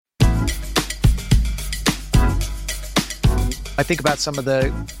I think about some of the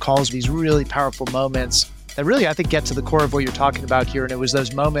calls, these really powerful moments that really, I think, get to the core of what you're talking about here. And it was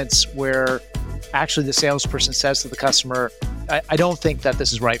those moments where actually the salesperson says to the customer, I don't think that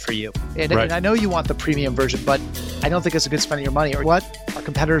this is right for you. And I know you want the premium version, but I don't think it's a good spend of your money. Or what? Our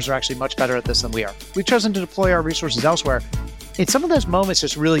competitors are actually much better at this than we are. We've chosen to deploy our resources elsewhere. And some of those moments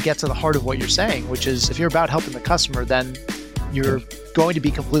just really get to the heart of what you're saying, which is if you're about helping the customer, then you're going to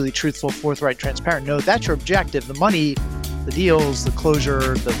be completely truthful, forthright, transparent. No, that's your objective. The money, the deals, the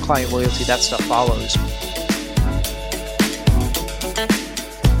closure, the client loyalty, that stuff follows.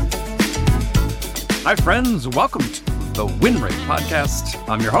 Hi, friends. Welcome to the Win Rate Podcast.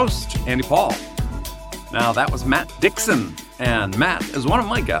 I'm your host, Andy Paul. Now, that was Matt Dixon, and Matt is one of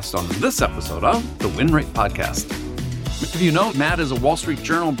my guests on this episode of the Win Rate Podcast. If you know, Matt is a Wall Street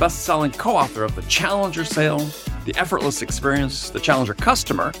Journal best-selling co-author of The Challenger Sale, The Effortless Experience, The Challenger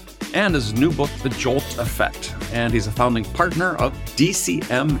Customer, and his new book, The Jolt Effect. And he's a founding partner of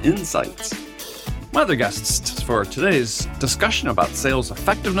DCM Insights. My other guests for today's discussion about sales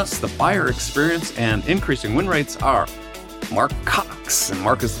effectiveness, the buyer experience, and increasing win rates are Mark Cox. And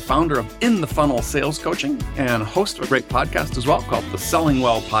Mark is the founder of In the Funnel Sales Coaching and host of a great podcast as well called the Selling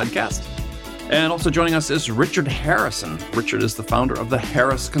Well Podcast. And also joining us is Richard Harrison. Richard is the founder of the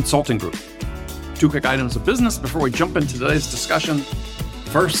Harris Consulting Group. Two quick items of business before we jump into today's discussion.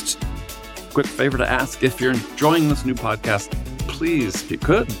 First, quick favor to ask, if you're enjoying this new podcast, please, if you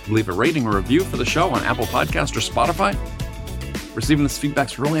could, leave a rating or review for the show on Apple Podcasts or Spotify. Receiving this feedback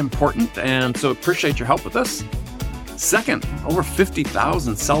is really important, and so appreciate your help with this. Second, over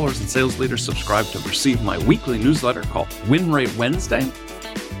 50,000 sellers and sales leaders subscribe to receive my weekly newsletter called Win Rate Wednesday.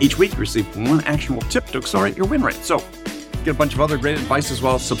 Each week, receive one actionable tip to accelerate your win rate. So, get a bunch of other great advice as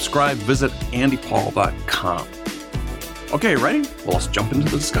well. Subscribe, visit andypaul.com. Okay, ready? Well, let's jump into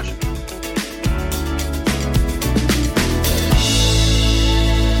the discussion.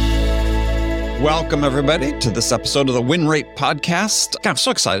 Welcome, everybody, to this episode of the Win Rate Podcast. I'm so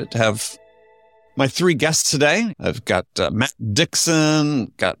excited to have my three guests today. I've got Matt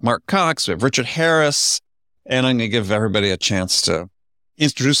Dixon, got Mark Cox, we have Richard Harris, and I'm going to give everybody a chance to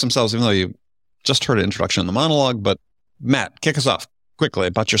introduce themselves, even though you just heard an introduction in the monologue. But Matt, kick us off quickly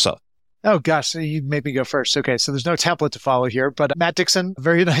about yourself. Oh gosh, so you made me go first. Okay, so there's no template to follow here, but Matt Dixon,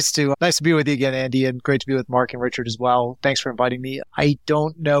 very nice to be with you again, Andy, and great to be with Mark and Richard as well. Thanks for inviting me. I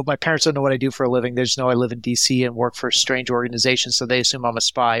don't know, my parents don't know what I do for a living. They just know I live in DC and work for strange organizations, so they assume I'm a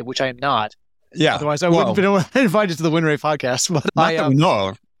spy, which I am not. Yeah. Otherwise, I wouldn't have been invited to the Win Rate Podcast. But not that we know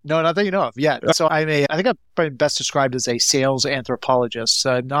of. No, not that you know of. Yeah. So I think I'm probably best described as a sales anthropologist,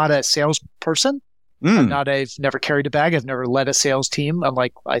 not a salesperson. I've never carried a bag. I've never led a sales team,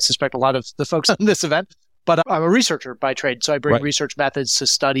 unlike I suspect a lot of the folks on this event. But I'm a researcher by trade. So I bring research methods to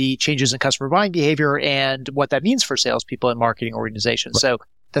study changes in customer buying behavior and what that means for salespeople and marketing organizations. So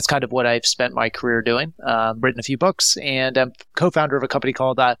that's kind of what I've spent my career doing. Written a few books, and I'm co-founder of a company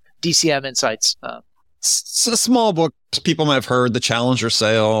called DCM Insights. It's a small book. People might have heard The Challenger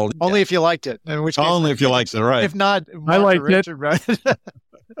Sale. Only if you liked it. In which case, only if you liked it, right? If not, I liked Richard, right?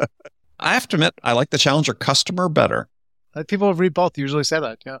 I have to admit, I like The Challenger Customer better. People who read both usually say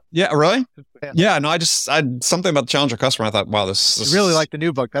that. Yeah. Yeah, really? Yeah, no, I something about The Challenger Customer. I thought, wow, this you really like the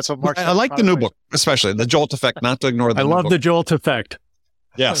new book. That's what Mark. I like the new book, especially The Jolt Effect. Not to ignore the. I love The Jolt Effect.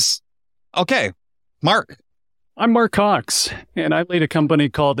 Yes. Okay, Mark. I'm Mark Cox, and I lead a company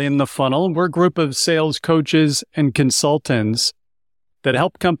called In the Funnel. We're a group of sales coaches and consultants that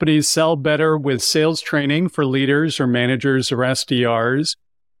help companies sell better with sales training for leaders or managers or SDRs,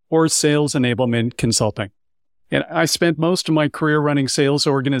 or sales enablement consulting. And I spent most of my career running sales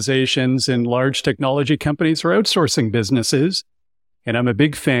organizations in large technology companies or outsourcing businesses, and I'm a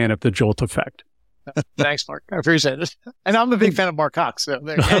big fan of the Jolt Effect. Thanks, Mark. I appreciate it. And I'm a big fan of Mark Cox. So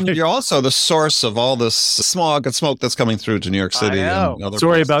and you're also the source of all this smog and smoke that's coming through to New York City. And other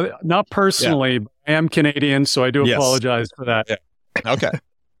Sorry places. about it. Not personally, but I am Canadian, so I do apologize for that. Yeah. Okay.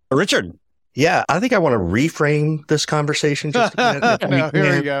 Richard. Yeah, I think I want to reframe this conversation just a minute.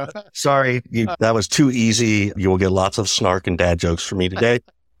 Here we go. Sorry, that was too easy. You will get lots of snark and dad jokes from me today.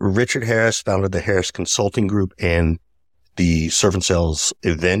 Richard Harris founded the Harris Consulting Group and the Servant Sales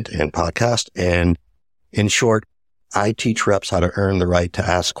event and podcast. And in short, I teach reps how to earn the right to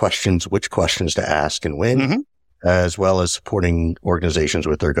ask questions, which questions to ask and when, as well as supporting organizations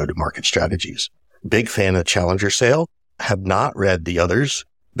with their go-to-market strategies. Big fan of Challenger Sale. Have not read the others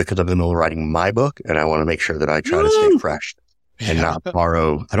because I'm in the middle of writing my book, and I want to make sure that I try to stay fresh and not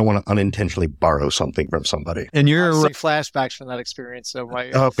borrow. I don't want to unintentionally borrow something from somebody. And you're flashbacks from that experience. So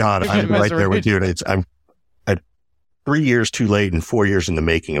oh God, I'm right there with you. I'm 3 years too late and 4 years in the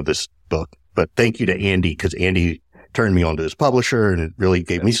making of this book. But thank you to Andy, because Andy turned me on to this publisher, and it really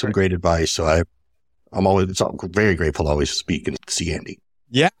gave me some great advice. So I'm very grateful to always speak and see Andy.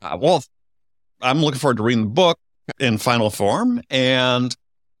 Yeah. Well, I'm looking forward to reading the book in final form.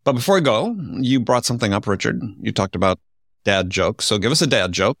 But before we go, you brought something up, Richard. You talked about dad jokes. So give us a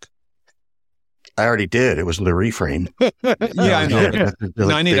dad joke. I already did. It was the reframe. Yeah, I know.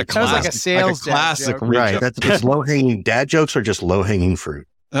 No, I need a classic. Like a sales classic. Right. It's low-hanging. Dad jokes are just low-hanging fruit.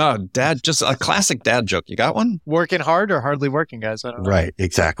 Oh, dad, just a classic dad joke. You got one? Working hard or hardly working, guys? I don't know. Right.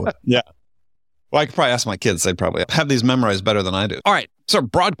 Exactly. Yeah. Well, I could probably ask my kids. They'd probably have these memorized better than I do. All right. So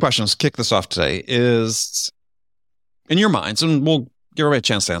broad questions to kick this off today is, in your minds, and we'll give everybody a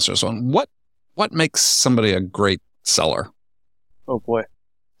chance to answer this one. What makes somebody a great seller? Oh, boy.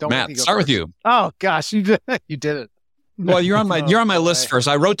 Matt, start with you. Oh, gosh. You did it. Well, you're on my list first.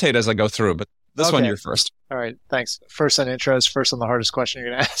 I rotate as I go through, but this one you're first. All right. Thanks. First on intros, first on the hardest question you're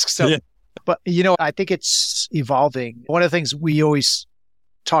going to ask. So, yeah. But, I think it's evolving. One of the things we always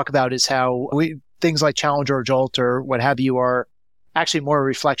talk about is how things like Challenger or Jolt or what have you are actually more a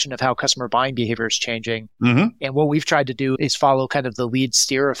reflection of how customer buying behavior is changing. Mm-hmm. And what we've tried to do is follow kind of the lead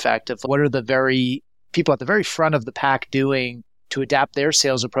steer effect of what are the very people at the very front of the pack doing to adapt their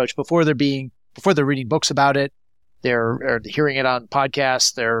sales approach before they're reading books about it, they're hearing it on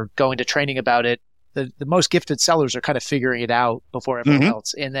podcasts, they're going to training about it. The most gifted sellers are kind of figuring it out before everyone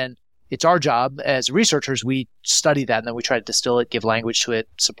else. And then it's our job as researchers, we study that and then we try to distill it, give language to it,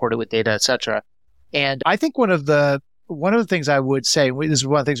 support it with data, et cetera. And I think one of the things I would say, this is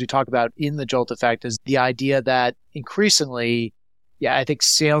one of the things we talk about in the Jolt effect, is the idea that increasingly, I think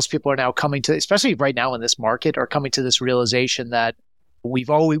salespeople are now coming to, especially right now in this market, are coming to this realization that we've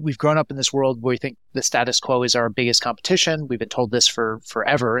grown up in this world where we think the status quo is our biggest competition. We've been told this for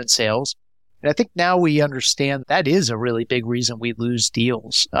forever in sales. And I think now we understand that is a really big reason we lose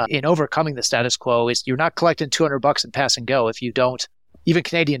deals. In overcoming the status quo is you're not collecting $200 in pass and go if you don't, even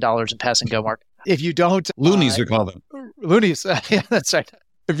Canadian dollars in pass and go, Mark. If you don't... Loonies, we call them. Loonies. Yeah, that's right.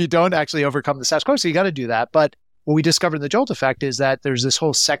 If you don't actually overcome the status quo, so you got to do that. But what we discovered in the Jolt effect is that there's this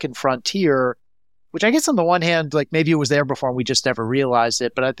whole second frontier, which I guess on the one hand, like maybe it was there before and we just never realized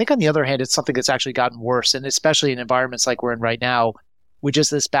it. But I think on the other hand, it's something that's actually gotten worse. And especially in environments like we're in right now, which is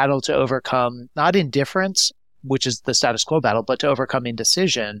this battle to overcome, not indifference, which is the status quo battle, but to overcome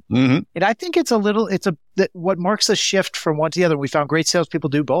indecision. Mm-hmm. And I think what marks the shift from one to the other. We found great salespeople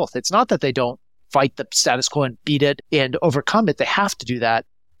do both. It's not that they don't fight the status quo and beat it and overcome it. They have to do that.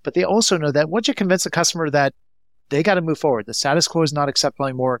 But they also know that once you convince a customer that they got to move forward, the status quo is not acceptable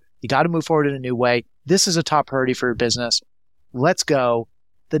anymore. You got to move forward in a new way. This is a top priority for your business. Let's go.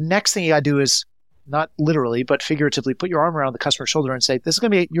 The next thing you got to do is not literally, but figuratively put your arm around the customer's shoulder and say, this is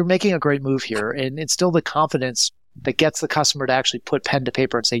going to be, you're making a great move here, and instill the confidence that gets the customer to actually put pen to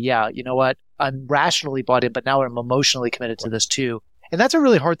paper and say, yeah, you know what? I'm rationally bought in, but now I'm emotionally committed to this too. And that's a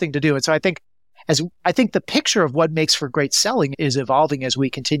really hard thing to do. And so I think the picture of what makes for great selling is evolving as we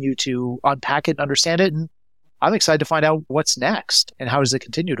continue to unpack it and understand it. And I'm excited to find out what's next and how does it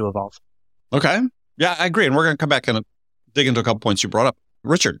continue to evolve. Okay. Yeah, I agree. And we're going to come back and dig into a couple points you brought up.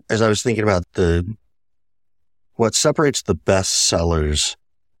 Richard. As I was thinking about what separates the best sellers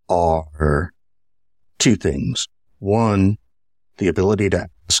are two things. One, the ability to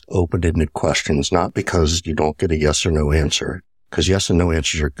ask open-ended questions, not because you don't get a yes or no answer, because yes and no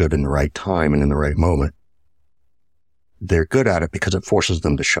answers are good in the right time and in the right moment. They're good at it because it forces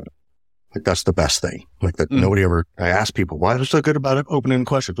them to shut up. Like, that's the best thing. Like, that nobody ever, I ask people, why are they so good about it? Open-ended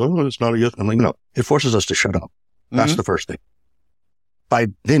questions. Oh, it's not a yes. I'm like, no, it forces us to shut up. That's the first thing. By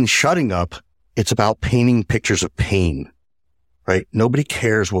then shutting up, it's about painting pictures of pain, right? Nobody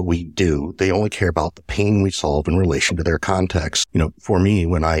cares what we do. They only care about the pain we solve in relation to their context. For me,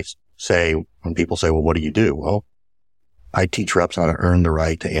 when people say, well, what do you do? Well, I teach reps how to earn the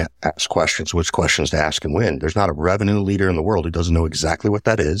right to ask questions, which questions to ask and when. There's not a revenue leader in the world who doesn't know exactly what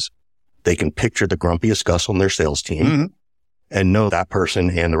that is. They can picture the grumpiest Gus on their sales team and know that person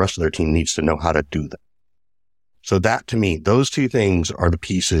and the rest of their team needs to know how to do that. So that, to me, those two things are the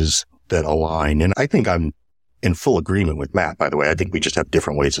pieces that align. And I think I'm in full agreement with Matt, by the way. I think we just have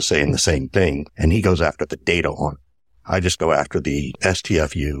different ways of saying the same thing. And he goes after the data on it. I just go after the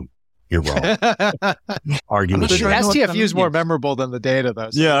STFU. You're wrong. Argument. The STFU is more memorable than the data,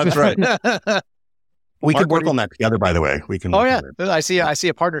 though. So. Yeah, that's right. We can work on that together, by the way. We can. Oh, yeah. I see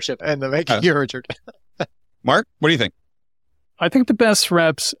a partnership in the making here, Richard. Mark, what do you think? I think the best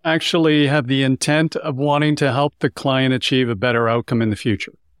reps actually have the intent of wanting to help the client achieve a better outcome in the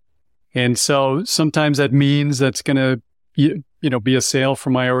future. And so sometimes that means that's going to, be a sale for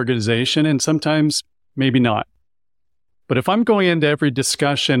my organization, and sometimes maybe not. But if I'm going into every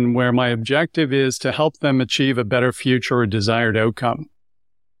discussion where my objective is to help them achieve a better future or desired outcome,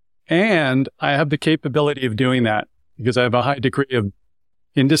 and I have the capability of doing that because I have a high degree of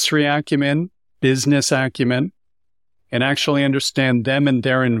industry acumen, business acumen, and actually understand them and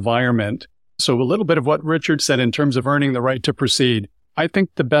their environment. So a little bit of what Richard said in terms of earning the right to proceed. I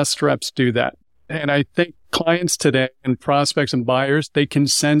think the best reps do that. And I think clients today and prospects and buyers, they can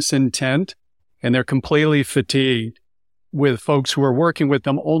sense intent and they're completely fatigued with folks who are working with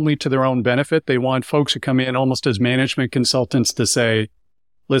them only to their own benefit. They want folks who come in almost as management consultants to say,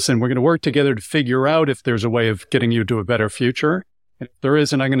 listen, we're going to work together to figure out if there's a way of getting you to a better future. And if there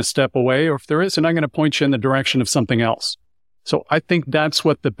isn't, I'm going to step away. Or if there isn't, I'm going to point you in the direction of something else. So I think that's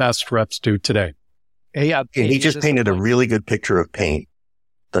what the best reps do today. Yeah. And he just painted a really good picture of pain.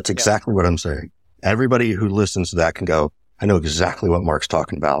 That's exactly what I'm saying. Everybody who listens to that can go, I know exactly what Mark's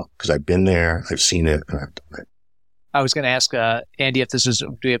talking about because I've been there, I've seen it, and I've done it. I was going to ask Andy if this is,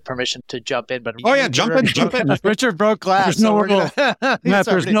 do we have permission to jump in? But oh yeah, jump in. Richard broke glass. There's no rules. Matt,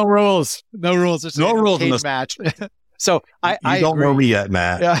 there's no rules. No rules. There's no rules in cage this match. So I don't agree. know me yet,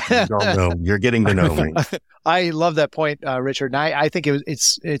 Matt. You don't know. You're getting to know me. I love that point, Richard. And I think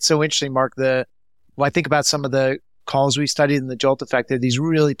it's so interesting, Mark. When I think about some of the calls we studied in the Jolt effect, there are these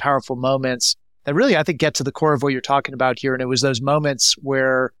really powerful moments that really, I think, get to the core of what you're talking about here. And it was those moments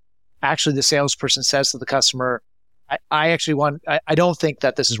where actually the salesperson says to the customer, I don't think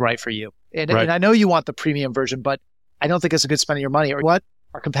that this is right for you. And I know you want the premium version, but I don't think it's a good spend of your money. Or what?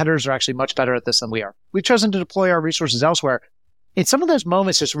 Our competitors are actually much better at this than we are. We've chosen to deploy our resources elsewhere. And some of those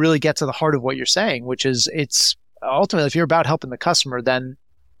moments just really get to the heart of what you're saying, which is it's ultimately, if you're about helping the customer, then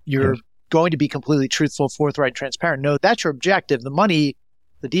you're going to be completely truthful, forthright, and transparent. No, that's your objective. The money,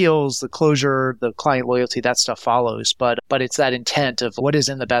 the deals, the closure, the client loyalty, that stuff follows. But it's that intent of what is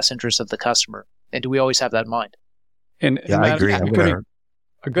in the best interest of the customer. And do we always have that in mind? And I agree. A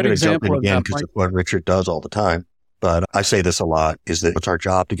good example of that. Because it's what Richard does all the time. But I say this a lot, is that it's our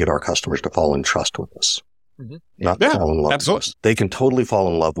job to get our customers to fall in trust with us, not fall in love with us. They can totally fall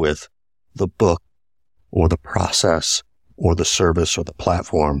in love with the book or the process or the service or the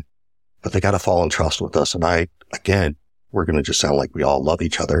platform, but they got to fall in trust with us. And we're going to just sound like we all love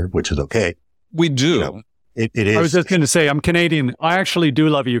each other, which is okay. We do. You know, it is. I was just going to say, I'm Canadian. I actually do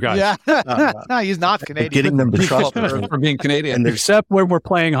love you guys. Yeah. No, he's not Canadian. Getting them to trust us. for being Canadian. Except when we're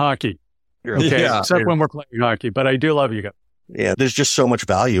playing hockey. Okay. Yeah. Except when we're playing hockey. But I do love you guys. Yeah. There's just so much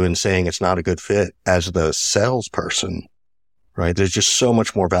value in saying it's not a good fit as the salesperson, right? There's just so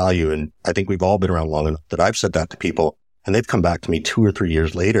much more value. And I think we've all been around long enough that I've said that to people and they've come back to me 2 or 3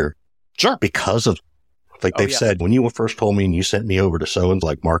 years later. Sure. Because of, they've said, when you first told me and you sent me over to so-and-so,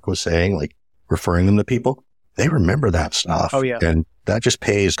 like Mark was saying, like referring them to people, they remember that stuff. Oh, yeah. And that just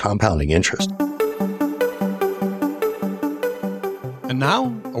pays compounding interest. And now,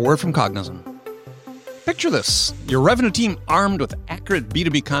 a word from Cognizant. Picture this, your revenue team armed with accurate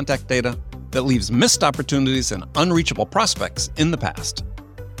B2B contact data that leaves missed opportunities and unreachable prospects in the past.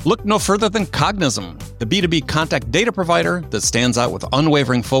 Look no further than Cognizant, the B2B contact data provider that stands out with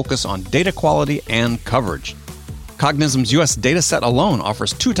unwavering focus on data quality and coverage. Cognizant's US dataset alone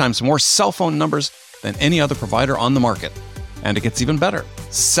offers 2 times more cell phone numbers than any other provider on the market. And it gets even better.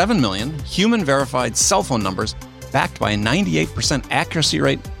 7 million human-verified cell phone numbers backed by a 98% accuracy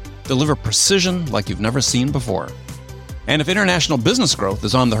rate deliver precision like you've never seen before. And if international business growth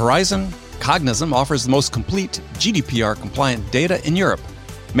is on the horizon, Cognizant offers the most complete GDPR-compliant data in Europe,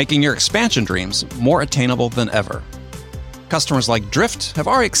 making your expansion dreams more attainable than ever. Customers like Drift have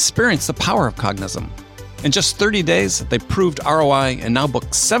already experienced the power of Cognizant. In just 30 days, they proved ROI and now book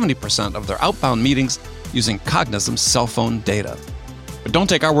 70% of their outbound meetings using Cognizant's cell phone data. But don't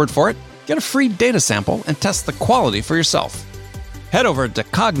take our word for it. Get a free data sample and test the quality for yourself. Head over to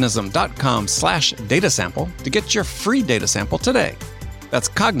cognizant.com/datasample to get your free data sample today. That's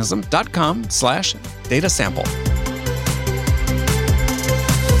cognizant.com/datasample.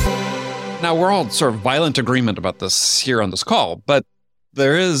 Now, we're all sort of violent agreement about this here on this call, but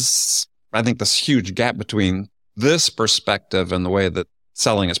there is, I think, this huge gap between this perspective and the way that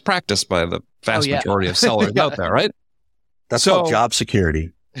selling is practiced by the vast majority of sellers out there, right? That's called job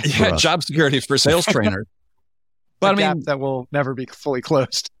security. Yeah, job security for sales trainers. But I mean, that will never be fully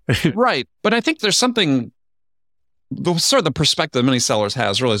closed. Right. But I think there's something, the perspective many sellers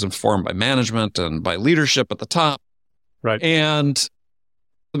has really is informed by management and by leadership at the top. Right. And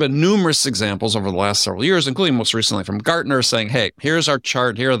there have been numerous examples over the last several years, including most recently from Gartner, saying, hey, here's our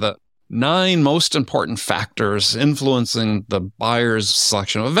chart. Here are the 9 most important factors influencing the buyer's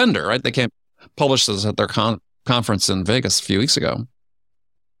selection of a vendor, right? They can't publish this at their conference in Vegas a few weeks ago.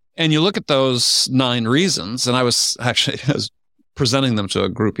 And you look at those 9 reasons, and I was presenting them to a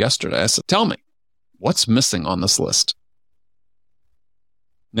group yesterday. I said, tell me, what's missing on this list?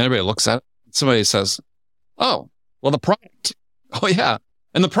 And everybody looks at it. Somebody says, oh, well, the product. Oh, yeah.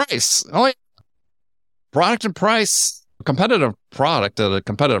 And the price. Oh, yeah. Product and price. A competitive product at a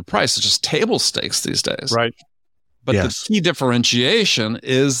competitive price is just table stakes these days. Right. But the key differentiation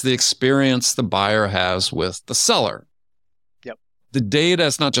is the experience the buyer has with the seller. Yep. The data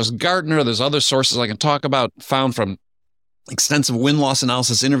is not just Gartner. There's other sources I can talk about, found from extensive win-loss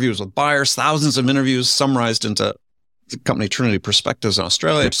analysis, interviews with buyers, thousands of interviews summarized into the company Trinity Perspectives in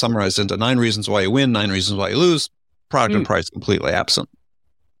Australia, summarized into 9 reasons why you win, 9 reasons why you lose. Product and price completely absent.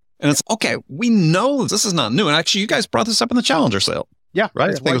 And it's, okay, we know this is not new. And actually, you guys brought this up in the Challenger sale. Yeah. Right?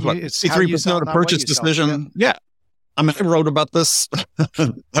 I think it was what, 83% of the purchase decision. Yeah. I mean, I wrote about this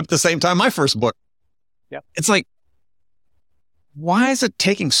at the same time my first book. Yeah. It's like, why is it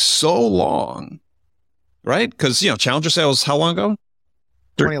taking so long? Right? Because, Challenger sales, how long ago?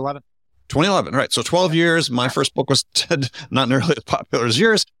 2011. 2011, right. So 12 years. My first book was not nearly as popular as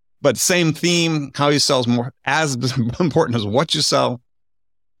yours, but same theme. How you sell is more as important as what you sell.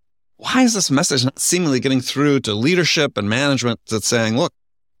 Why is this message not seemingly getting through to leadership and management that's saying, look,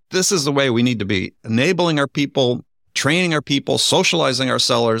 this is the way we need to be enabling our people, training our people, socializing our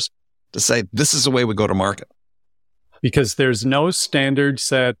sellers to say, this is the way we go to market? Because there's no standard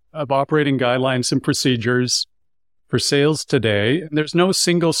set of operating guidelines and procedures for sales today. And there's no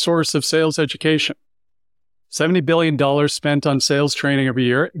single source of sales education. $70 billion spent on sales training every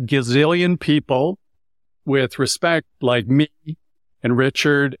year, gazillion people with respect like me and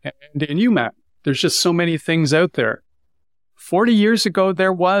Richard and you, Matt. There's just so many things out there. 40 years ago,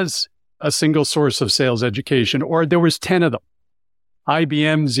 there was a single source of sales education, or there was 10 of them.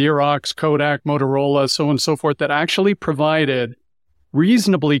 IBM, Xerox, Kodak, Motorola, so on and so forth, that actually provided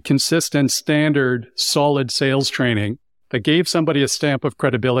reasonably consistent, standard, solid sales training that gave somebody a stamp of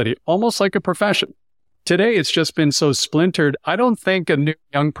credibility, almost like a profession. Today, it's just been so splintered. I don't think a new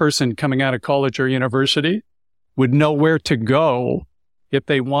young person coming out of college or university would know where to go if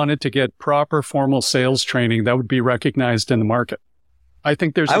they wanted to get proper formal sales training that would be recognized in the market. I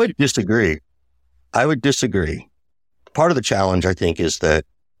think I would disagree. Part of the challenge, I think, is that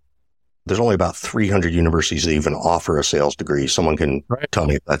there's only about 300 universities that even offer a sales degree. Someone can tell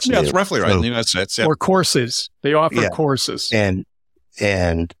me if that's new. That's roughly right in the United States. Yeah. Or courses. They offer courses.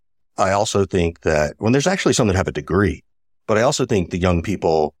 And I also think that when there's actually some that have a degree, but I also think the young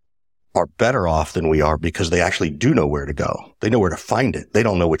people are better off than we are because they actually do know where to go. They know where to find it. They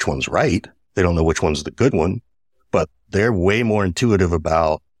don't know which one's right. They don't know which one's the good one, but they're way more intuitive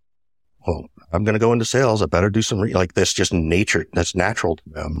about, well, I'm going to go into sales. I better do some, like that's just nature. That's natural to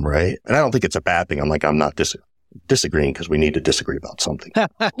them. Right. And I don't think it's a bad thing. I'm not disagreeing because we need to disagree about something.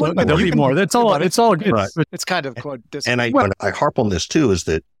 There'll be more. It's all good. Right. It's kind of quote. And I harp on this too, is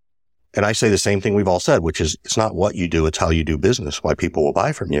that, and I say the same thing we've all said, which is it's not what you do, it's how you do business, why people will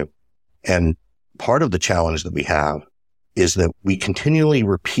buy from you. And part of the challenge that we have is that we continually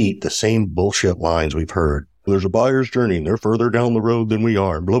repeat the same bullshit lines we've heard. There's a buyer's journey and they're further down the road than we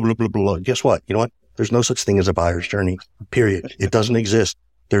are. Blah, blah, blah, blah. Guess what? You know what? There's no such thing as a buyer's journey, period. It doesn't exist.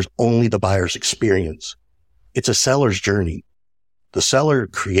 There's only the buyer's experience. It's a seller's journey. The seller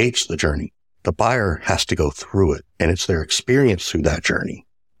creates the journey. The buyer has to go through it. And it's their experience through that journey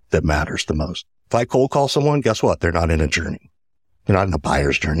that matters the most. If I cold call someone, guess what? They're not in a journey. They're not in a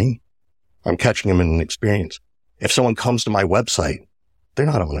buyer's journey. I'm catching them in an experience. If someone comes to my website, they're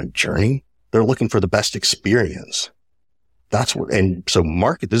not on a journey. They're looking for the best experience. That's what, and so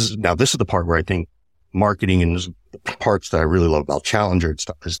this is the part where I think marketing and the parts that I really love about Challenger and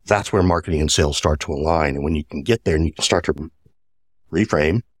stuff is that's where marketing and sales start to align. And when you can get there and you can start to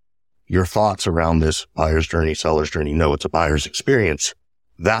reframe your thoughts around this buyer's journey, seller's journey, no, it's a buyer's experience.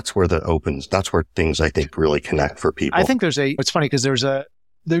 That's where that's where things I think really connect for people. I think it's funny because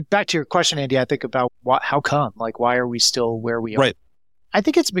back to your question, Andy, I think about how come, like, why are we still where we are? Right. I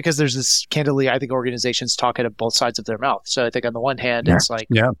think it's because there's this, candidly, I think organizations talk out of both sides of their mouth. So I think on the one hand, it's like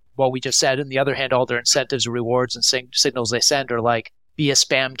what we just said. On the other hand, all their incentives, rewards, and signals they send are like, be a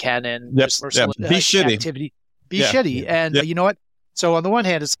spam cannon. Be shitty. Activity. Be shitty. And you know what? So on the one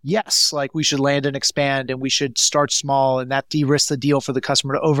hand, it's yes, like we should land and expand and we should start small and that de-risks the deal for the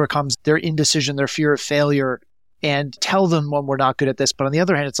customer to overcome their indecision, their fear of failure, and tell them when we're not good at this. But on the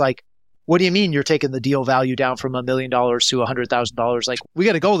other hand, it's like, what do you mean you're taking the deal value down from $1 million to $100,000? Like, we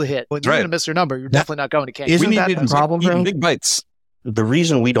got a goal to hit. When you're going to miss your number, you're definitely not going to cancel. Isn't that the problem, bro? Big bites. The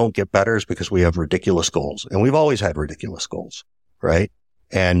reason we don't get better is because we have ridiculous goals. And we've always had ridiculous goals, right?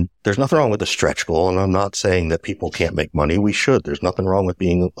 And there's nothing wrong with a stretch goal. And I'm not saying that people can't make money. We should. There's nothing wrong with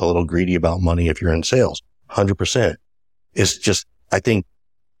being a little greedy about money if you're in sales. 100%. It's just, I think,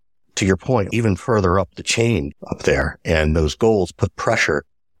 to your point, even further up the chain up there, and those goals put pressure.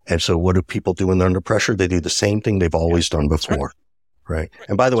 And so what do people do when they're under pressure? They do the same thing they've always done before. Right.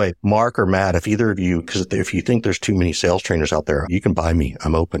 And by the way, Mark or Matt, if either of you, because if you think there's too many sales trainers out there, you can buy me.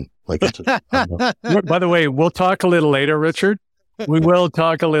 I'm open. Like, by the way, we'll talk a little later, Richard. We will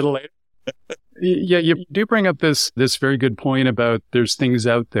talk a little later. Yeah, you do bring up this very good point about there's things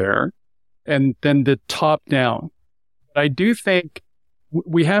out there and then the top down. I do think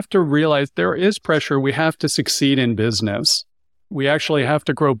we have to realize there is pressure. We have to succeed in business. We actually have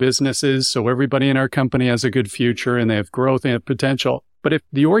to grow businesses so everybody in our company has a good future and they have growth and have potential. But if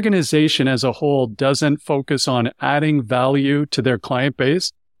the organization as a whole doesn't focus on adding value to their client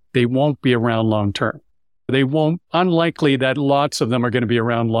base, they won't be around long term. They won't, unlikely that lots of them are going to be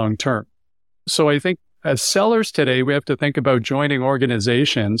around long term. So I think as sellers today, we have to think about joining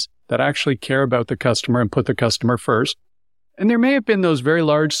organizations that actually care about the customer and put the customer first. And there may have been those very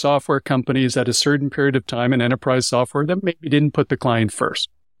large software companies at a certain period of time in enterprise software that maybe didn't put the client first.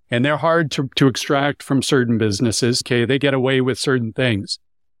 And they're hard to extract from certain businesses. Okay, they get away with certain things.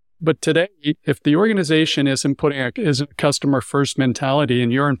 But today, if the organization isn't a customer first mentality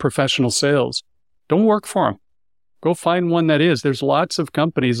and you're in professional sales, don't work for them. Go find one that is. There's lots of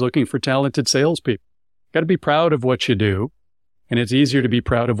companies looking for talented salespeople. Got to be proud of what you do. And it's easier to be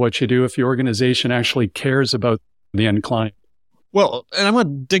proud of what you do if your organization actually cares about the end client. Well, and I'm going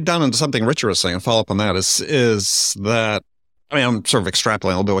to dig down into something Richard was saying and follow up on that is that, I mean, I'm sort of extrapolating a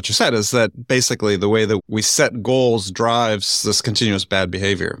little bit what you said, is that basically the way that we set goals drives this continuous bad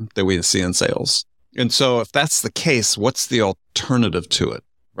behavior that we see in sales. And so if that's the case, what's the alternative to it,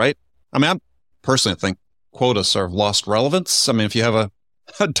 right? I mean, I personally think quotas sort of lost relevance. I mean, if you have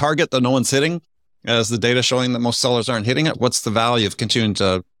a target that no one's hitting, as the data showing that most sellers aren't hitting it, what's the value of continuing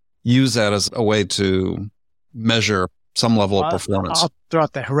to use that as a way to measure some level of performance? I'll throw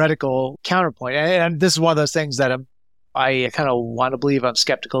out the heretical counterpoint. And this is one of those things that I kind of want to believe I'm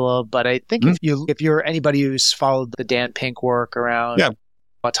skeptical of, but I think if you're anybody who's followed the Dan Pink work around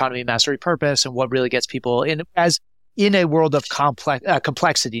autonomy, mastery, purpose, and what really gets people in a world of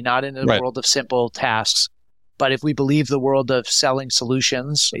complexity, not in a world of simple tasks. But if we believe the world of selling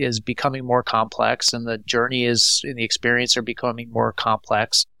solutions is becoming more complex and the journey is in the experience are becoming more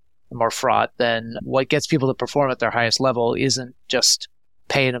complex and more fraught, then what gets people to perform at their highest level isn't just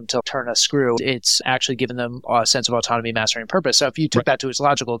paying them to turn a screw. It's actually giving them a sense of autonomy, mastery, and purpose. So if you took that to its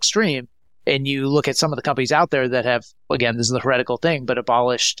logical extreme and you look at some of the companies out there that have, again, this is the heretical thing, but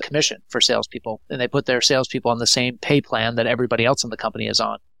abolished commission for salespeople, and they put their salespeople on the same pay plan that everybody else in the company is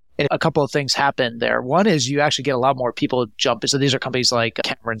on. And a couple of things happen there. One is you actually get a lot more people jump. So these are companies like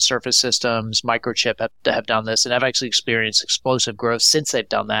Cameron Surface Systems, Microchip have done this, and have actually experienced explosive growth since they've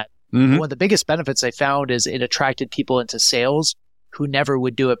done that. Mm-hmm. One of the biggest benefits they found is it attracted people into sales who never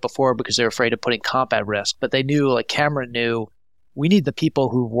would do it before because they were afraid of putting comp at risk. But they knew, like Cameron knew, we need the people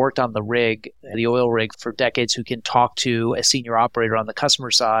who worked on the rig, the oil rig for decades, who can talk to a senior operator on the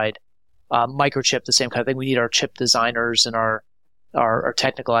customer side. Microchip, the same kind of thing. We need our chip designers and our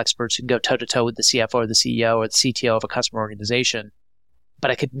technical experts who can go toe-to-toe with the CFO or the CEO or the CTO of a customer organization.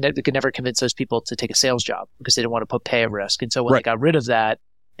 But I could never convince those people to take a sales job because they didn't want to put pay at risk. And so when they got rid of that,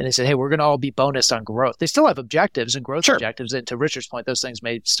 and they said, hey, we're going to all be bonused on growth. They still have objectives and growth objectives. And to Richard's point, those things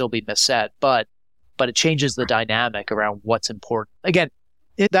may still be misset, but it changes the dynamic around what's important. Again,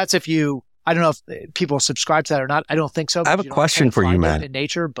 that's if you, I don't know if people subscribe to that or not. I don't think so. I have a question for you, Matt. In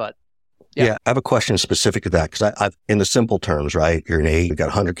nature, but yeah, I have a question specific to that because I've, in the simple terms, right? You're an A, you got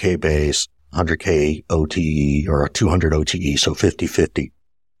 100K base, 100K OTE or a 200 OTE, so 50-50.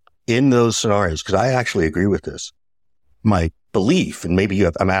 In those scenarios, because I actually agree with this, my belief, and maybe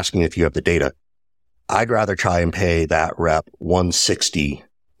I'm asking if you have the data, I'd rather try and pay that rep 160,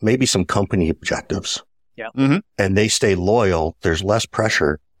 maybe some company objectives. Yeah. Mm-hmm. And they stay loyal. There's less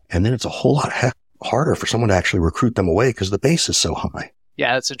pressure. And then it's a whole lot harder for someone to actually recruit them away because the base is so high.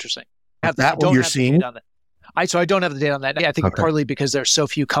 Yeah, that's interesting. Is that what you're seeing? So I don't have the data on that. I think partly because there's so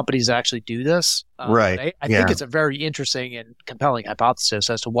few companies that actually do this. Right. I think it's a very interesting and compelling hypothesis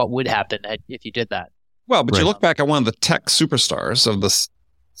as to what would happen if you did that. Well, but you look back at one of the tech superstars of the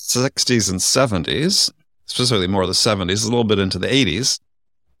 60s and 70s, specifically more of the 70s, a little bit into the 80s,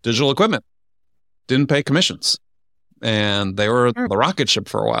 Digital Equipment didn't pay commissions. And they were the rocket ship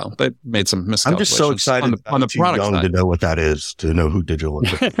for a while. They made some miscalculations. I'm just so excited on the product side. To know what that is, to know who Digital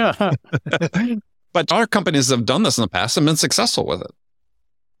Equipment is. But other companies have done this in the past and been successful with it.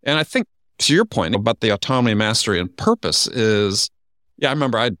 And I think, to your point about the autonomy, mastery, and purpose is, Yeah, I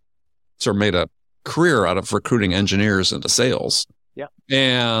remember I sort of made a career out of recruiting engineers into sales. Yeah.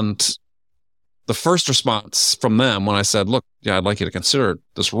 And the first response from them when I said, look, yeah, I'd like you to consider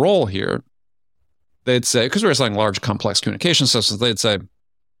this role here, they'd say, because we were selling large, complex communication systems, they'd say,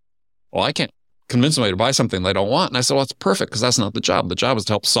 well, I can't convince somebody to buy something they don't want. And I said, well, that's perfect, because that's not the job. The job is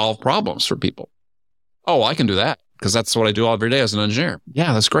to help solve problems for people. Oh, I can do that, because that's what I do every day as an engineer.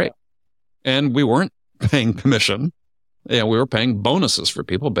 Yeah, that's great. And we weren't paying commission. Yeah, we were paying bonuses for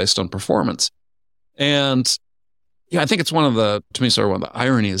people based on performance. And yeah, I think it's to me, sort of one of the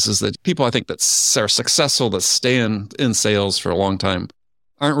ironies is that people I think that are successful, that stay in sales for a long time,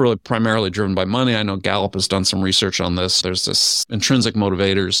 aren't really primarily driven by money. I know Gallup has done some research on this. There's this intrinsic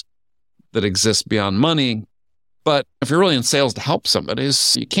motivators that exist beyond money. But if you're really in sales to help somebody,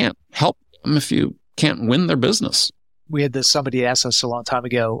 you can't help them if you can't win their business. We had somebody asked us a long time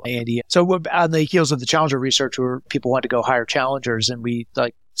ago, Andy. So on the heels of the Challenger research where people wanted to go hire challengers, and we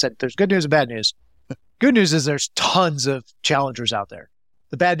said there's good news and bad news. Good news is there's tons of challengers out there.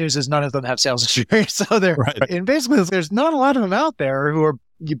 The bad news is none of them have sales experience. So and basically there's not a lot of them out there who are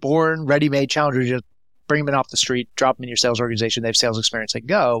born ready-made challengers. You just bring them in off the street, drop them in your sales organization. They have sales experience, they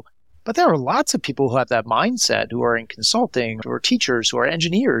go. But there are lots of people who have that mindset, who are in consulting, who are teachers, who are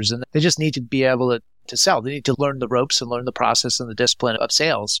engineers, and they just need to be able to sell. They need to learn the ropes and learn the process and the discipline of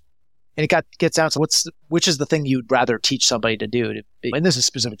sales. And it gets down to which is the thing you'd rather teach somebody to do. And this is a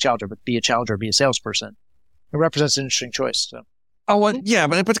specific challenger, but be a challenger, be a salesperson. It represents an interesting choice. So. Oh, well, yeah,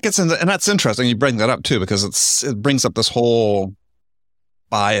 but it gets into, and that's interesting. You bring that up too, because it brings up this whole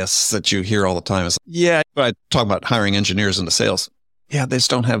bias that you hear all the time. Yeah, but I talk about hiring engineers into sales. Yeah, they just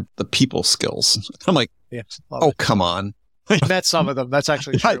don't have the people skills. I'm like, come on. I met some of them. That's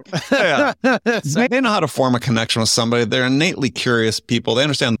actually true. Yeah. They know how to form a connection with somebody. They're innately curious people. They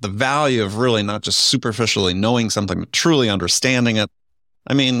understand the value of really not just superficially knowing something, but truly understanding it.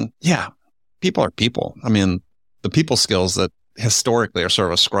 I mean, yeah, people are people. I mean, the people skills that historically are sort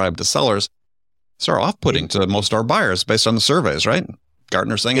of ascribed to sellers sort of off-putting to most of our buyers based on the surveys, right?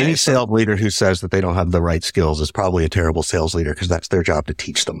 Gartner saying any sales leader who says that they don't have the right skills is probably a terrible sales leader, because that's their job to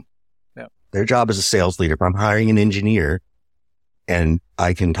teach them. Yeah. Their job as a sales leader, if I'm hiring an engineer and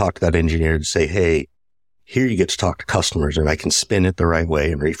I can talk to that engineer and say, hey, here you get to talk to customers, and I can spin it the right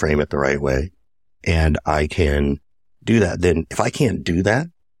way and reframe it the right way, and I can do that. Then if I can't do that,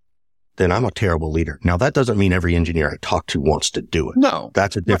 then I'm a terrible leader. Now, that doesn't mean every engineer I talk to wants to do it. No.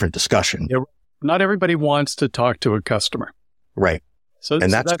 That's a different discussion. Yeah, not everybody wants to talk to a customer. Right.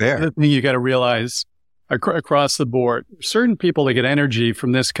 And that's fair. The thing you got to realize across the board. Certain people that get energy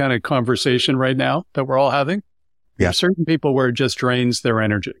from this kind of conversation right now that we're all having. Yeah. There's certain people where it just drains their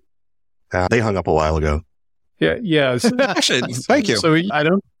energy. They hung up a while ago. Yeah. Yeah. Actually, thank you. So I'm not a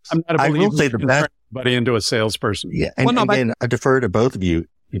believer. I will say the best. Everybody into a salesperson. Yeah. And again, I defer to both of you.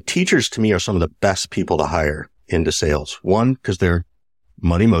 Teachers, to me, are some of the best people to hire into sales. One, because they're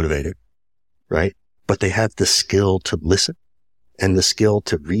money motivated, right? But they have the skill to listen and the skill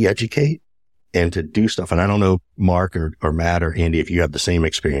to re-educate and to do stuff. And I don't know, Mark or Matt or Andy, if you have the same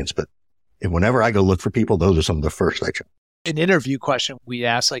experience, but whenever I go look for people, those are some of the first I check. An interview question we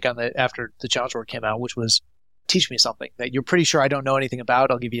asked after the Challenger Report came out, which was, teach me something that you're pretty sure I don't know anything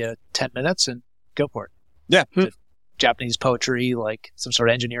about. I'll give you 10 minutes and go for it. Yeah. Japanese poetry, like some sort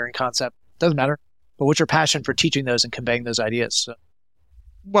of engineering concept, doesn't matter. But what's your passion for teaching those and conveying those ideas? So.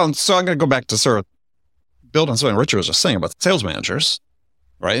 Well, so I'm going to go back to sort of build on something Richard was just saying about sales managers,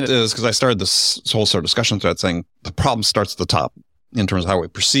 right? Is because I started this whole sort of discussion thread saying the problem starts at the top in terms of how we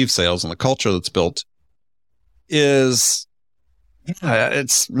perceive sales and the culture that's built is,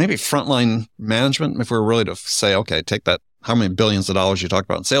 it's maybe frontline management. If we were really to say, okay, take that, how many billions of dollars you talk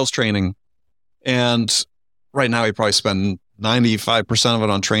about in sales training, and right now we probably spend 95% of it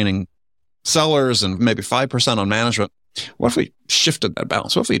on training sellers and maybe 5% on management. What if we shifted that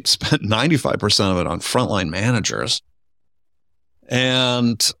balance? What if we spent 95% of it on frontline managers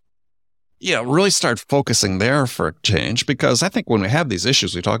and really start focusing there for a change? Because I think when we have these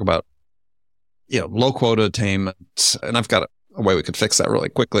issues, we talk about, low quota attainment, and I've got a way we could fix that really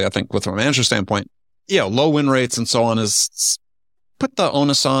quickly. I think from a manager standpoint, low win rates and so on is put the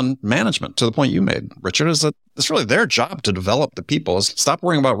onus on management to the point you made, Richard, is that it's really their job to develop the people. Stop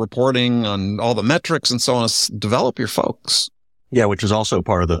worrying about reporting on all the metrics and so on. Develop your folks. Yeah, which is also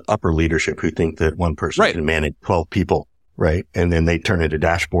part of the upper leadership who think that one person can manage 12 people, right? And then they turn into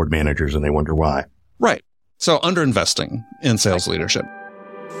dashboard managers and they wonder why. Right. So underinvesting in sales leadership.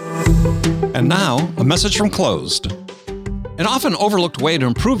 And now, a message from Closed. An often overlooked way to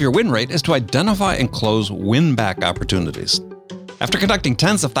improve your win rate is to identify and close win-back opportunities. After conducting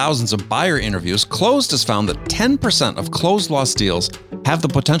tens of thousands of buyer interviews, Closed has found that 10% of closed-loss deals have the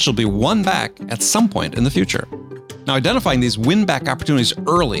potential to be won back at some point in the future. Now, identifying these win-back opportunities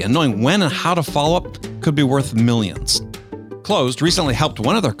early and knowing when and how to follow up could be worth millions. Closed recently helped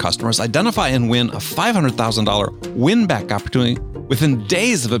one of their customers identify and win a $500,000 win-back opportunity within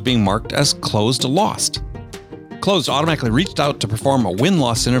days of it being marked as closed lost. Closed automatically reached out to perform a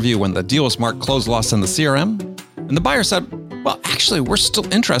win-loss interview when the deal was marked closed lost in the CRM, and the buyer said, well, actually, we're still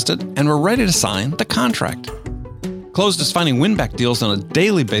interested and we're ready to sign the contract. Closed is finding win-back deals on a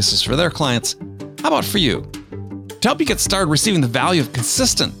daily basis for their clients. How about for you? To help you get started receiving the value of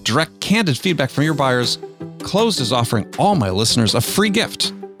consistent, direct, candid feedback from your buyers, Closed is offering all my listeners a free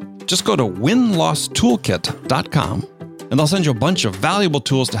gift. Just go to winlosstoolkit.com and they'll send you a bunch of valuable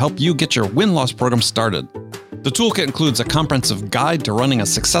tools to help you get your win-loss program started. The toolkit includes a comprehensive guide to running a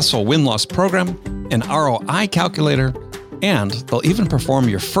successful win-loss program, an ROI calculator, and they'll even perform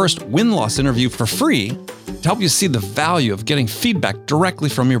your first win-loss interview for free to help you see the value of getting feedback directly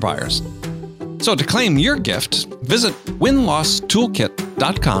from your buyers. So to claim your gift, visit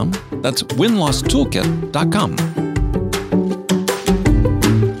winlosstoolkit.com. That's winlosstoolkit.com.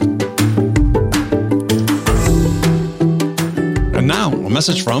 And now, a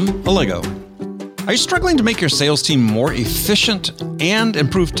message from Allego. Are you struggling to make your sales team more efficient and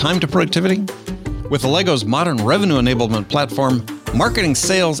improve time to productivity? With Allego's modern revenue enablement platform, marketing,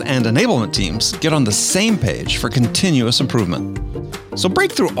 sales, and enablement teams get on the same page for continuous improvement. So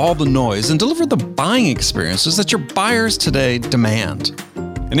break through all the noise and deliver the buying experiences that your buyers today demand.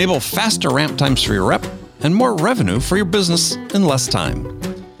 Enable faster ramp times for your rep and more revenue for your business in less time.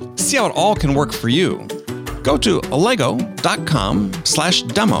 See how it all can work for you. Go to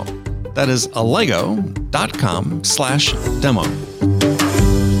allego.com/demo. That is allego.com/demo.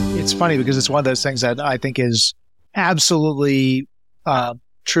 It's funny because it's one of those things that I think is absolutely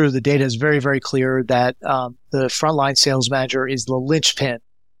true. The data is very, very clear that the frontline sales manager is the linchpin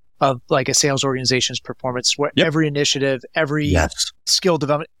of like a sales organization's performance, where every initiative, every skill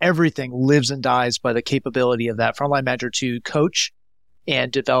development, everything lives and dies by the capability of that frontline manager to coach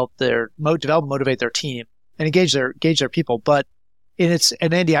and motivate their team and engage their people. But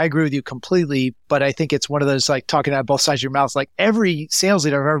and Andy, I agree with you completely, but I think it's one of those like talking out both sides of your mouth. Like every sales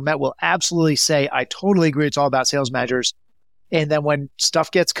leader I've ever met will absolutely say, I totally agree. It's all about sales managers. And then when stuff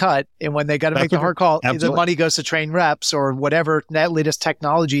gets cut and when they got to make the hard call, the money goes to train reps or whatever that latest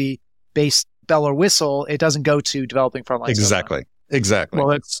technology-based bell or whistle, it doesn't go to developing frontline. Exactly.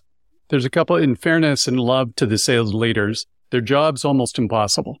 Well, there's a couple, in fairness and love to the sales leaders, their job's almost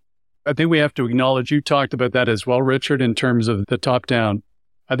impossible. I think we have to acknowledge, you talked about that as well, Richard, in terms of the top down.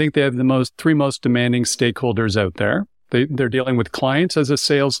 I think they have the three most demanding stakeholders out there. They're dealing with clients as a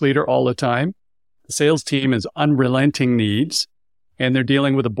sales leader all the time. The sales team is unrelenting needs, and they're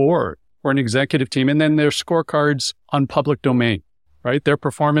dealing with a board or an executive team, and then their scorecards on public domain, right? Their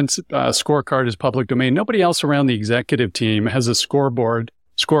performance scorecard is public domain. Nobody else around the executive team has a scorecard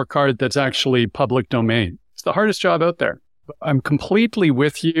that's actually public domain. It's the hardest job out there. I'm completely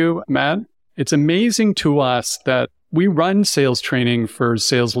with you, Matt. It's amazing to us that we run sales training for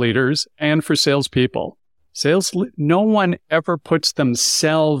sales leaders and for salespeople. No one ever puts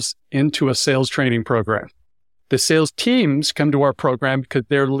themselves into a sales training program. The sales teams come to our program because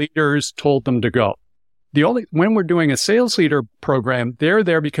their leaders told them to go. When we're doing a sales leader program, they're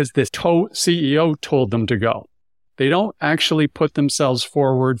there because the CEO told them to go. They don't actually put themselves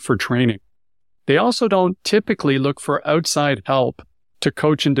forward for training. They also don't typically look for outside help to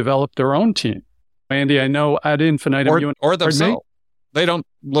coach and develop their own team. Andy, I know ad infinitum or themselves. They don't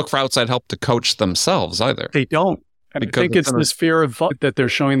look for outside help to coach themselves either. They don't. And I think it's this fear of that they're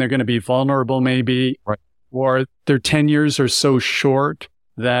showing they're going to be vulnerable maybe, right, or their tenures are so short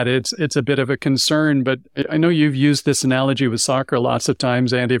that it's a bit of a concern. But I know you've used this analogy with soccer lots of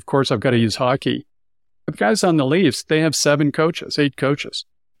times, Andy. Of course, I've got to use hockey. The guys on the Leafs, they have 8 coaches.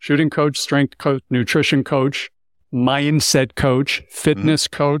 Shooting coach, strength coach, nutrition coach, mindset coach, fitness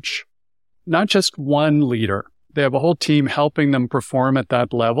coach. Not just one leader. They have a whole team helping them perform at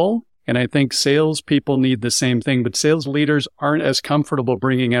that level. And I think salespeople need the same thing, but sales leaders aren't as comfortable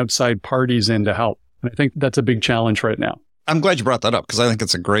bringing outside parties in to help. And I think that's a big challenge right now. I'm glad you brought that up because I think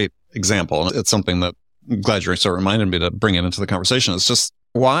it's a great example. And it's something that I'm glad you sort of reminded me to bring it into the conversation. It's just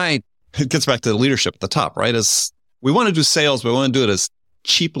why it gets back to the leadership at the top, right? Is we want to do sales, but we want to do it as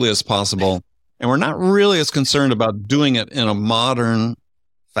cheaply as possible. And we're not really as concerned about doing it in a modern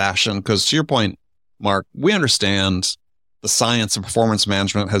fashion because to your point, Mark, we understand the science of performance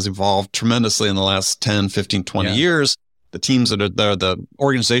management has evolved tremendously in the last 10, 15, 20 years. The teams that are there, the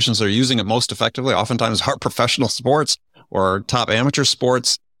organizations that are using it most effectively, oftentimes are professional sports or top amateur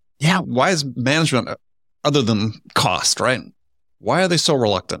sports. Yeah, why is management, other than cost, right? Why are they so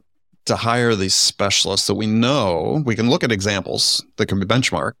reluctant to hire these specialists that we know, we can look at examples that can be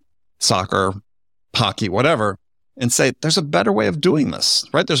benchmarked, soccer, hockey, whatever, and say, there's a better way of doing this,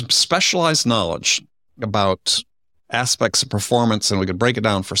 right? There's specialized knowledge about aspects of performance, and we could break it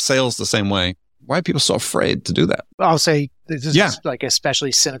down for sales the same way. Why are people so afraid to do that? I'll say this is like a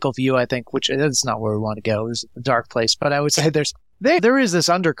especially cynical view, I think, which is not where we want to go. It's a dark place. But I would say there is this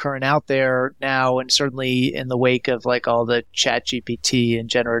undercurrent out there now, and certainly in the wake of like all the ChatGPT and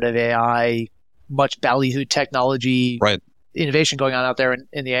generative AI, much ballyhooed technology, innovation going on out there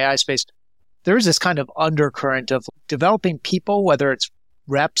in the AI space. There is this kind of undercurrent of developing people, whether it's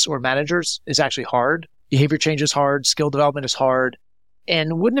reps or managers, is actually hard. Behavior change is hard. Skill development is hard.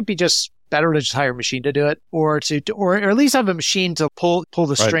 And wouldn't it be just better to just hire a machine to do it, or at least have a machine to pull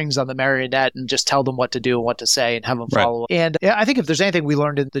the strings on the marionette and just tell them what to do and what to say and have them follow. And I think if there's anything we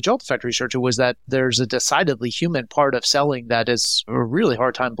learned in the Jolt Effect research, it was that there's a decidedly human part of selling that is a really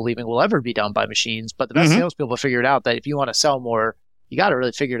hard time believing will ever be done by machines. But the best salespeople figured out that if you want to sell more, you got to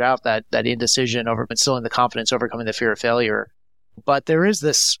really figure it out, that indecision over instilling the confidence, overcoming the fear of failure. But there is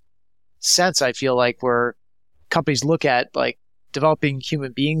this sense, I feel like, where companies look at like developing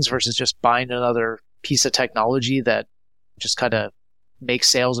human beings versus just buying another piece of technology that just kind of makes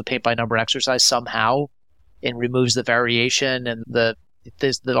sales a paint by number exercise somehow and removes the variation and that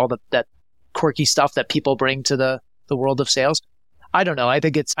quirky stuff that people bring to the world of sales. I don't know. I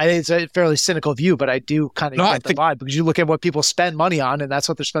think it's a fairly cynical view, but I do kind of get the vibe, because you look at what people spend money on, and that's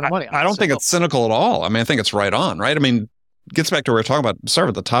what they're spending money on. I don't think it's cynical at all. I mean, I think it's right on, right? I mean, it gets back to what we were talking about, sort of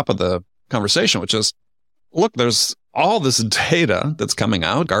at the top of the conversation, which is, look, there's all this data that's coming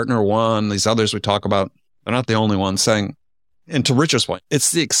out. Gartner one, these others we talk about, they're not the only ones saying, and to Richard's point,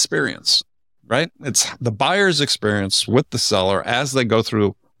 it's the experience, right? It's the buyer's experience with the seller as they go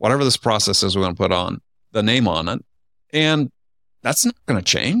through whatever this process is we're going to put on the name on it. And that's not going to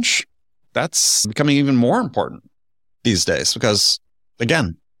change. That's becoming even more important these days because,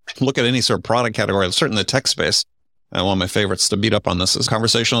 again, look at any sort of product category, certainly the tech space. And one of my favorites to beat up on this is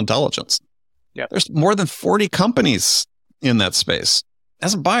conversational intelligence. Yeah, there's more than 40 companies in that space.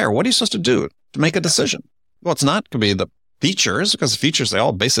 As a buyer, what are you supposed to do to make a decision? Well, it's not going to be the features, because the features, they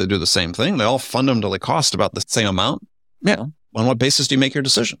all basically do the same thing. They all fundamentally cost about the same amount. Yeah. On what basis do you make your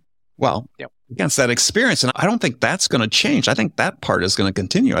decision? Well, against that experience. And I don't think that's going to change. I think that part is going to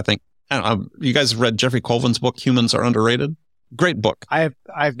continue. I think, you guys have read Jeffrey Colvin's book, Humans Are Underrated? Great book. I've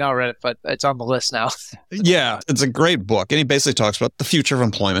not read it, but it's on the list now. Yeah, it's a great book. And he basically talks about the future of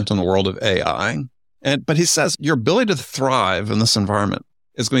employment in the world of AI. But he says your ability to thrive in this environment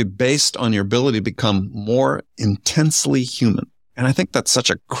is going to be based on your ability to become more intensely human. And I think that's such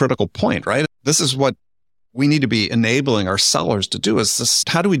a critical point, right? This is what we need to be enabling our sellers to do, is this: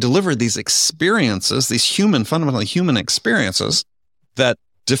 how do we deliver these experiences, these fundamentally human experiences that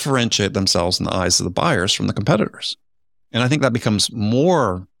differentiate themselves in the eyes of the buyers from the competitors? And I think that becomes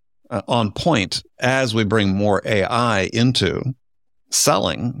more on point as we bring more AI into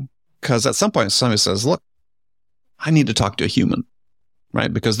selling, because at some point somebody says, look, I need to talk to a human,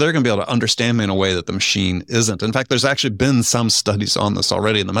 right? Because they're going to be able to understand me in a way that the machine isn't. In fact, there's actually been some studies on this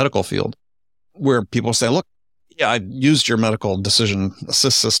already in the medical field where people say, look, yeah, I used your medical decision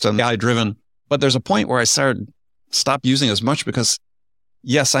assist system, AI driven, but there's a point where I stopped using as much because,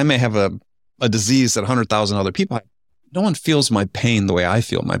 yes, I may have a disease that 100,000 other people have. No one feels my pain the way I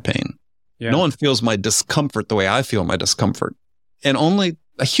feel my pain. Yeah. No one feels my discomfort the way I feel my discomfort. And only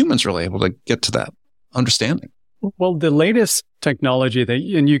a human's really able to get to that understanding. Well, the latest technology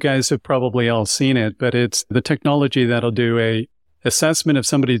and you guys have probably all seen it, but it's the technology that'll do a assessment of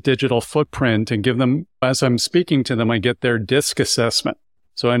somebody's digital footprint and give them, as I'm speaking to them, I get their DISC assessment.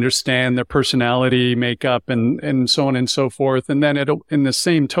 So I understand their personality makeup and so on and so forth. And then it'll, in the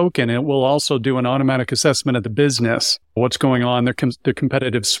same token, it will also do an automatic assessment of the business, what's going on, their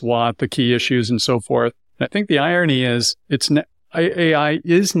competitive SWOT, the key issues and so forth. And I think the irony is AI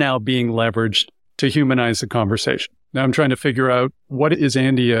is now being leveraged to humanize the conversation. Now I'm trying to figure out, what is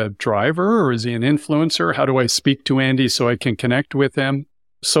Andy, a driver or is he an influencer? How do I speak to Andy so I can connect with him?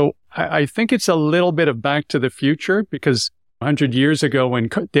 So I think it's a little bit of back to the future, because 100 years ago when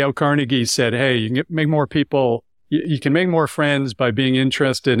Dale Carnegie said, hey, you can make more people, you can make more friends by being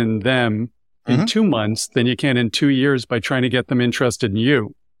interested in them in 2 months than you can in 2 years by trying to get them interested in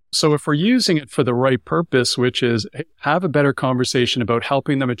you. So if we're using it for the right purpose, which is have a better conversation about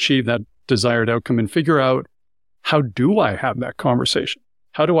helping them achieve that desired outcome and figure out, how do I have that conversation?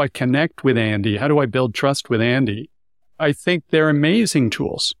 How do I connect with Andy? How do I build trust with Andy? I think they're amazing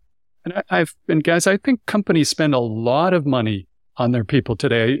tools. And guys, I think companies spend a lot of money on their people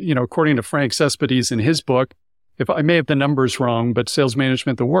today. According to Frank Cespedes in his book, if I may have the numbers wrong, but Sales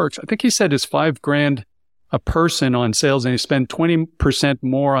Management That Works, I think he said it's $5,000 a person on sales, and they spend 20%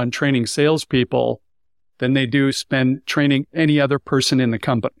 more on training salespeople than they do spend training any other person in the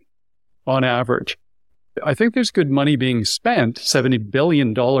company on average. I think there's good money being spent. $70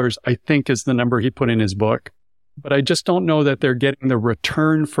 billion, I think, is the number he put in his book. But I just don't know that they're getting the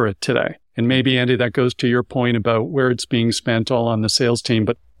return for it today. And maybe, Andy, that goes to your point about where it's being spent all on the sales team,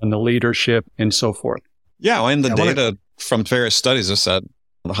 but on the leadership and so forth. Yeah, and the data from various studies has said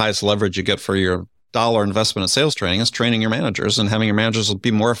the highest leverage you get for your dollar investment in sales training is training your managers and having your managers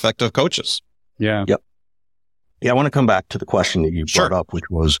be more effective coaches. Yeah. Yep. Yeah, I want to come back to the question that you brought up, which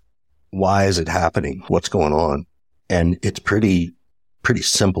was, why is it happening? What's going on? And it's pretty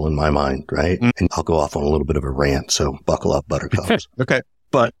simple in my mind, right? Mm-hmm. And I'll go off on a little bit of a rant, so buckle up, buttercups. Okay.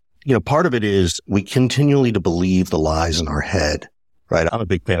 But, part of it is we continually to believe the lies in our head, right? I'm a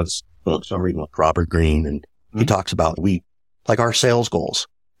big fan of books. I'm reading like Robert Greene, and he talks about our sales goals.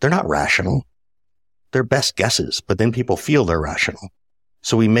 They're not rational. They're best guesses, but then people feel they're rational.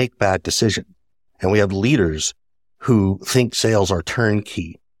 So we make bad decisions. And we have leaders who think sales are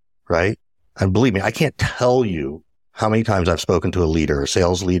turnkey, right? And believe me, I can't tell you how many times I've spoken to a leader, a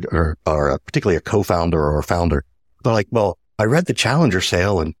sales leader, or particularly a co-founder or a founder. They're like, well, I read the Challenger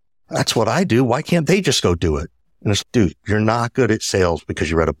sale and that's what I do. Why can't they just go do it? And it's, dude, you're not good at sales because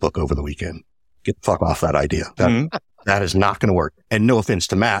you read a book over the weekend. Get the fuck off that idea. That is not going to work. And no offense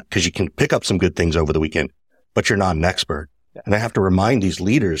to Matt, because you can pick up some good things over the weekend, but you're not an expert. And I have to remind these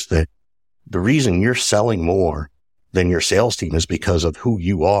leaders that the reason you're selling more than your sales team is because of who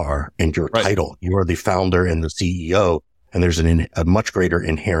you are and your title. You are the founder and the CEO, and there's a much greater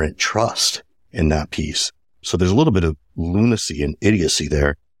inherent trust in that piece. So there's a little bit of lunacy and idiocy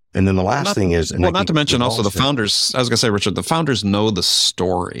there. And then the last thing is... not to mention also the founders, I was going to say, Richard, the founders know the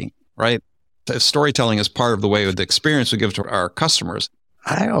story, right? The storytelling is part of the way of the experience we give to our customers.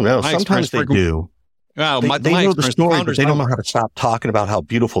 I don't know. Sometimes they do. Well, they know the story, but they don't know how to stop talking about how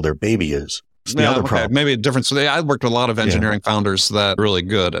beautiful their baby is. It's the other problem. Maybe a difference. I worked with a lot of engineering founders that are really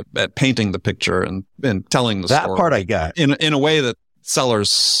good at painting the picture and telling the story. That part I got. In a way that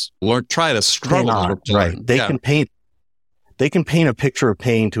sellers try to struggle to learn. Right. They can paint a picture of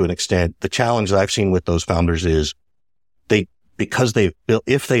pain to an extent. The challenge that I've seen with those founders is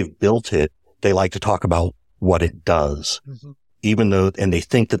if they've built it, they like to talk about what it does, and they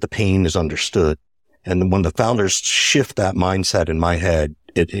think that the pain is understood. And when the founders shift that mindset in my head,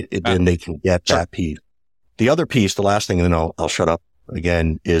 then they can get that piece. The other piece, the last thing, and then I'll shut up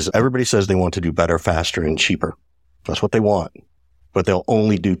again, is everybody says they want to do better, faster, and cheaper. That's what they want. But they'll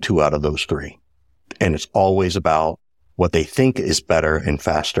only do 2 out of those 3. And it's always about what they think is better and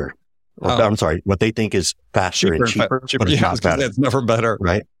faster. What they think is faster and cheaper. But it's not better. It's never better.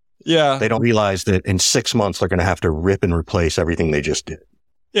 Right? Yeah. They don't realize that in 6 months, they're going to have to rip and replace everything they just did.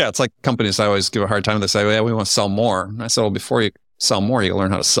 Yeah. It's like companies I always give a hard time. They say, we want to sell more. And I said, well, before you sell more, you got to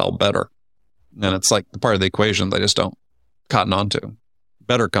learn how to sell better. And it's like the part of the equation they just don't cotton on to.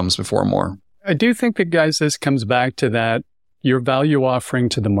 Better comes before more. I do think that, guys, this comes back to that, your value offering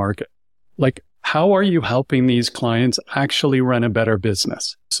to the market. Like, how are you helping these clients actually run a better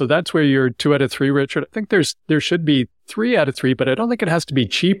business? So that's where you're 2 out of 3, Richard. I think there should be 3 out of 3, but I don't think it has to be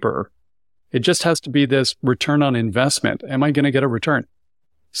cheaper. It just has to be this return on investment. Am I going to get a return?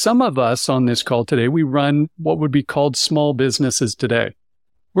 Some of us on this call today, we run what would be called small businesses today.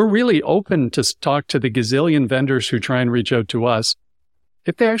 We're really open to talk to the gazillion vendors who try and reach out to us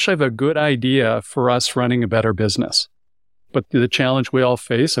if they actually have a good idea for us running a better business. But the challenge we all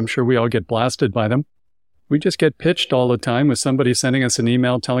face, I'm sure we all get blasted by them. We just get pitched all the time with somebody sending us an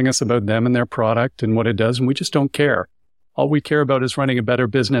email telling us about them and their product and what it does, and we just don't care. All we care about is running a better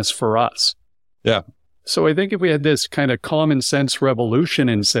business for us. Yeah. So I think if we had this kind of common sense revolution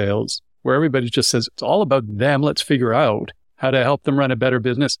in sales, where everybody just says, it's all about them, let's figure out how to help them run a better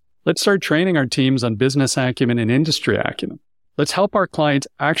business. Let's start training our teams on business acumen and industry acumen. Let's help our clients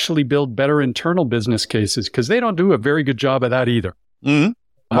actually build better internal business cases, because they don't do a very good job of that either. Mm-hmm.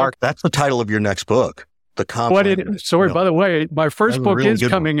 Mark, that's the title of your next book. The Compound. Sorry, by the way, my first book is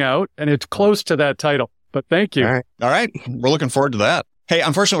coming out, and it's close to that title. But thank you. All right. We're looking forward to that. Hey,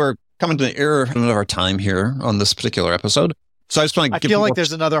 unfortunately, we're coming to the end of our time here on this particular episode. So I just want to I feel like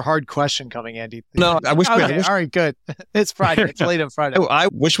there's another hard question coming, Andy. No, I wish we had. All right, good. It's Friday. It's late on Friday. I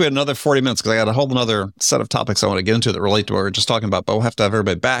wish we had another 40 minutes, because I got a whole other set of topics I want to get into that relate to what we were just talking about, but we'll have to have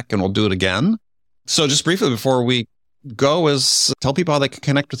everybody back and we'll do it again. So just briefly before we go, is tell people how they can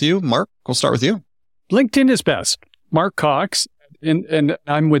connect with you. Mark, we'll start with you. LinkedIn is best. Mark Cox, and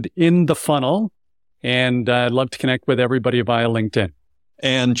I'm with In the Funnel, and I'd love to connect with everybody via LinkedIn.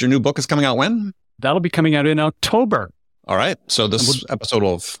 And your new book is coming out when? That'll be coming out in October. All right. So this episode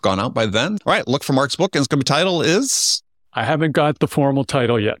will have gone out by then. All right. Look for Mark's book, and it's going to be title is? I haven't got the formal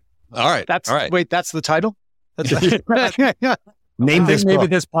title yet. All right. Wait, that's the title? Name this maybe book.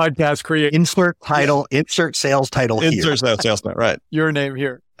 this podcast create Insert title, insert sales title here. Insert sales title. Right. Your name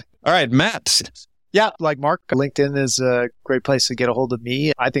here. All right, Matt. Yeah, like Mark, LinkedIn is a great place to get a hold of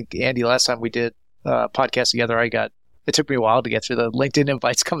me. I think, Andy, last time we did a podcast together, it took me a while to get through the LinkedIn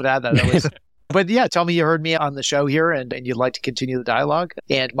invites coming out of that. But yeah, tell me you heard me on the show here and you'd like to continue the dialogue.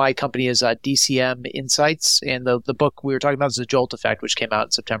 And my company is DCM Insights. And the book we were talking about is The Jolt Effect, which came out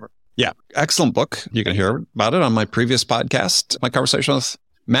in September. Yeah, excellent book. You can hear about it on my previous podcast, my conversation with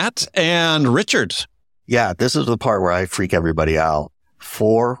Matt and Richard. Yeah, this is the part where I freak everybody out.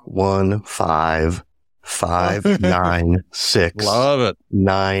 415-596. Love it.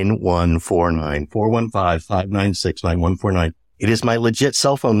 9149. 415-596-9149. It is my legit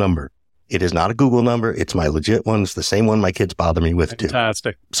cell phone number. It is not a Google number. It's my legit one. It's the same one my kids bother me with too.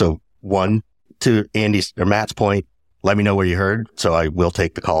 Fantastic. So one, to Andy's or Matt's point, let me know where you heard. So I will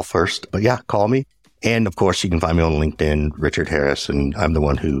take the call first. But yeah, call me. And of course, you can find me on LinkedIn, Richard Harris, and I'm the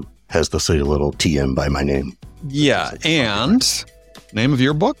one who has the silly little TM by my name. Yeah. And name of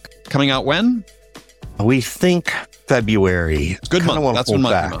your book coming out when? We think February. Good month. That's when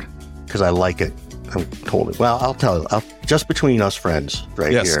back because I like it. I'm told it. Well, I'll tell you. Just between us friends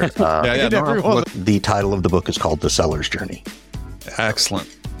right here. The title of the book is called The Seller's Journey. Excellent.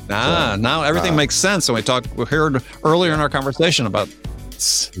 Now everything makes sense. And we heard earlier in our conversation about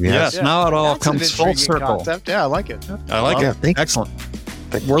now it all comes full circle. Concept. Yeah, I like it. I like it. Excellent.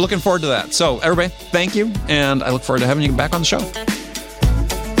 We're looking forward to that. So everybody, thank you. And I look forward to having you back on the show.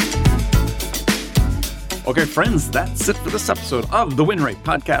 Okay, friends, that's it for this episode of the Win Rate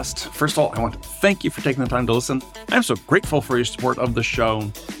Podcast. First of all, I want to thank you for taking the time to listen. I'm so grateful for your support of the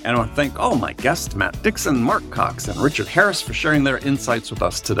show. And I want to thank all my guests, Matt Dixon, Mark Cox, and Richard Harris, for sharing their insights with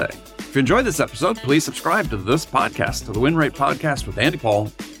us today. If you enjoyed this episode, please subscribe to this podcast, to the Win Rate Podcast with Andy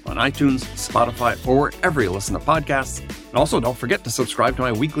Paul, on iTunes, Spotify, or wherever you listen to podcasts. And also, don't forget to subscribe to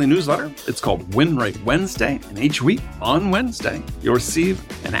my weekly newsletter. It's called Win Rate Wednesday, and each week on Wednesday, you'll receive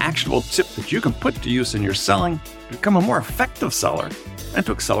an actionable tip that you can put to use in your selling to become a more effective seller and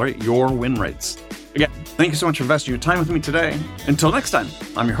to accelerate your win rates. Again, thank you so much for investing your time with me today. Until next time,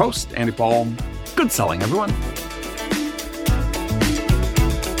 I'm your host, Andy Paul. Good selling, everyone.